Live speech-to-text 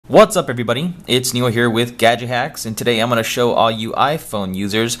What's up everybody, it's Neil here with Gadget Hacks, and today I'm going to show all you iPhone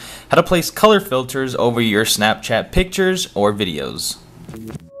users how to place color filters over your Snapchat pictures or videos.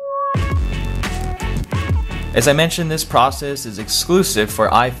 As I mentioned, this process is exclusive for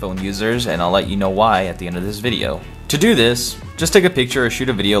iPhone users, and I'll let you know why at the end of this video. To do this, just take a picture or shoot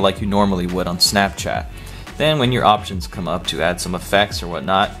a video like you normally would on Snapchat. Then when your options come up to add some effects or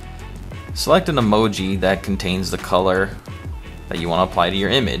whatnot, select an emoji that contains the color that you want to apply to your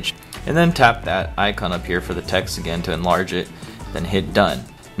image, and then tap that icon up here for the text again to enlarge it, then hit done.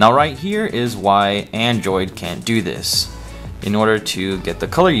 Now right here is why Android can't do this. In order to get the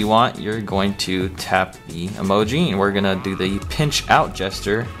color you want, you're going to tap the emoji, and we're gonna do the pinch out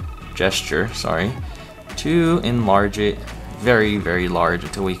gesture to enlarge it very large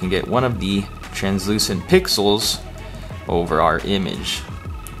until we can get one of the translucent pixels over our image.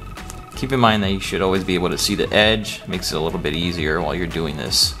 Keep in mind that you should always be able to see the edge. Makes it a little bit easier while you're doing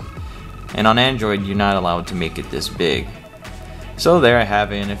this. And on Android, you're not allowed to make it this big. So there I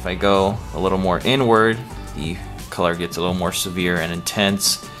have it, and if I go a little more inward, the color gets a little more severe and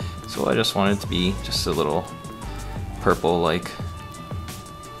intense. So I just want it to be just a little purple, like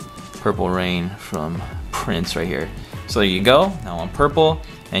Purple Rain from Prince right here. So there you go, now on purple.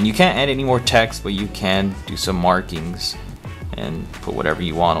 And you can't add any more text, but you can do some markings and put whatever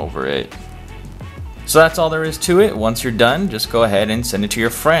you want over it. So that's all there is to it. Once you're done, just go ahead and send it to your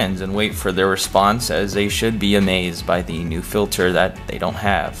friends and wait for their response, as they should be amazed by the new filter that they don't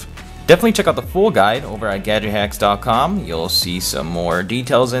have. Definitely check out the full guide over at gadgethacks.com. You'll see some more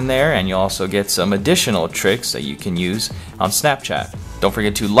details in there, and you'll also get some additional tricks that you can use on Snapchat. Don't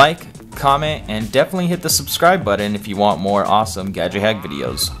forget to like, comment, and definitely hit the subscribe button if you want more awesome Gadget Hack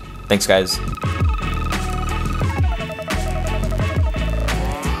videos. Thanks guys.